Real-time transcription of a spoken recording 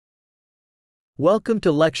Welcome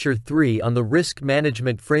to Lecture 3 on the Risk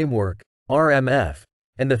Management Framework, RMF,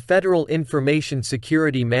 and the Federal Information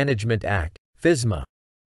Security Management Act, FISMA.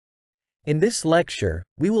 In this lecture,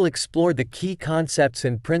 we will explore the key concepts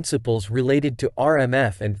and principles related to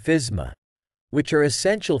RMF and FISMA, which are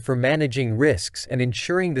essential for managing risks and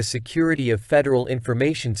ensuring the security of federal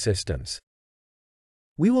information systems.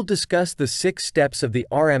 We will discuss the 6 steps of the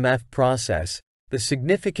RMF process, the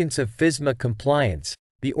significance of FISMA compliance,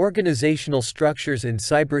 the organizational structures in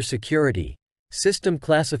cybersecurity, system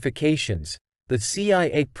classifications, the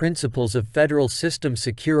CIA principles of federal system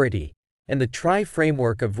security, and the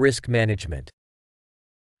tri-framework of risk management.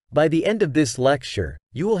 By the end of this lecture,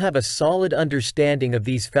 you will have a solid understanding of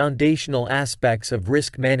these foundational aspects of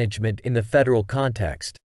risk management in the federal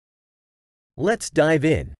context. Let's dive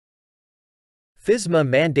in. FISMA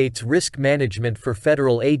mandates risk management for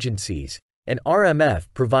federal agencies, and RMF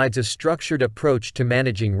provides a structured approach to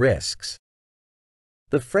managing risks.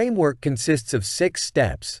 The framework consists of 6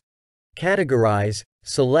 steps: categorize,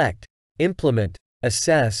 select, implement,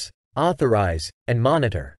 assess, authorize, and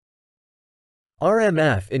monitor.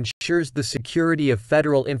 RMF ensures the security of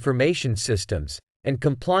federal information systems, and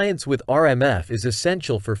compliance with RMF is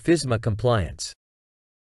essential for FISMA compliance.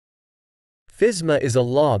 FISMA is a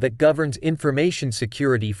law that governs information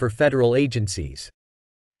security for federal agencies.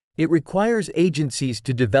 It requires agencies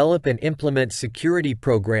to develop and implement security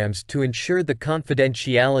programs to ensure the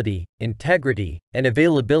confidentiality, integrity, and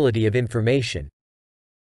availability of information.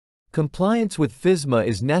 Compliance with FISMA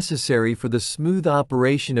is necessary for the smooth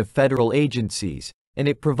operation of federal agencies, and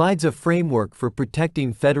it provides a framework for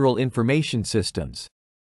protecting federal information systems.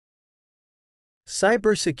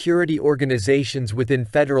 Cybersecurity organizations within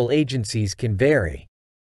federal agencies can vary.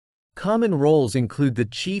 Common roles include the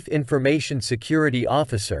Chief Information Security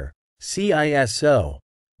Officer, CISO,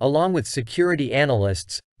 along with security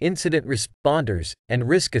analysts, incident responders, and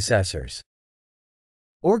risk assessors.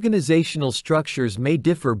 Organizational structures may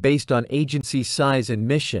differ based on agency size and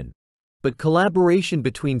mission, but collaboration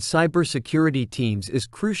between cybersecurity teams is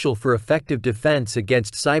crucial for effective defense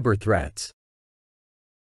against cyber threats.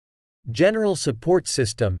 General Support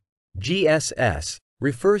System, GSS,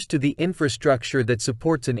 refers to the infrastructure that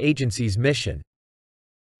supports an agency's mission.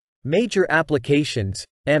 Major applications,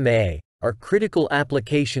 MA, are critical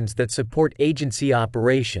applications that support agency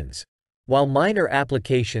operations, while minor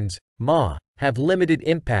applications, MA, have limited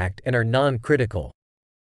impact and are non-critical.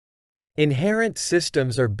 Inherent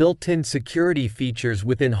systems are built-in security features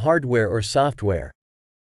within hardware or software.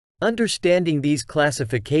 Understanding these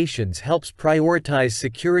classifications helps prioritize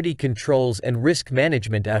security controls and risk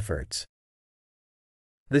management efforts.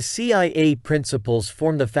 The CIA principles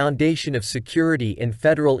form the foundation of security in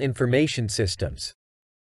federal information systems.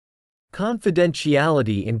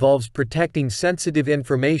 Confidentiality involves protecting sensitive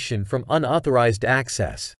information from unauthorized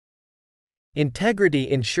access. Integrity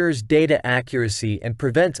ensures data accuracy and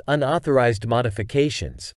prevents unauthorized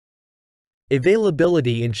modifications.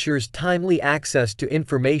 Availability ensures timely access to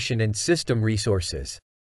information and system resources.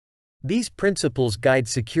 These principles guide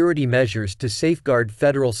security measures to safeguard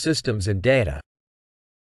federal systems and data.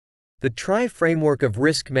 The tri-framework of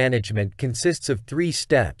risk management consists of 3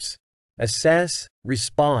 steps: assess,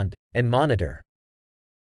 respond, and monitor.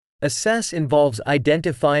 Assess involves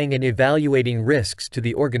identifying and evaluating risks to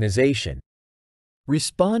the organization.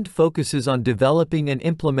 Respond focuses on developing and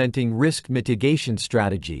implementing risk mitigation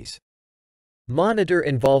strategies. Monitor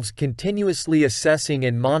involves continuously assessing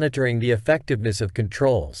and monitoring the effectiveness of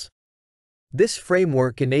controls. This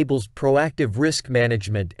framework enables proactive risk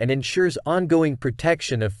management and ensures ongoing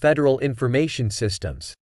protection of federal information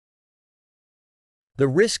systems. The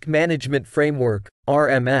Risk Management Framework,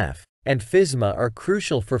 RMF, and FISMA are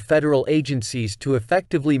crucial for federal agencies to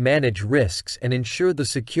effectively manage risks and ensure the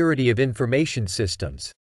security of information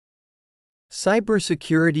systems.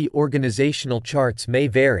 Cybersecurity organizational charts may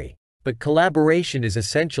vary, but collaboration is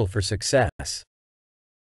essential for success.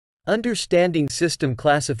 Understanding system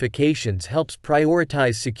classifications helps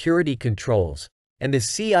prioritize security controls, and the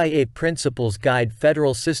CIA principles guide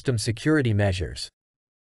federal system security measures.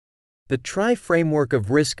 The tri-framework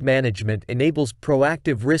of risk management enables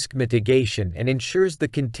proactive risk mitigation and ensures the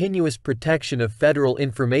continuous protection of federal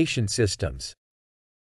information systems.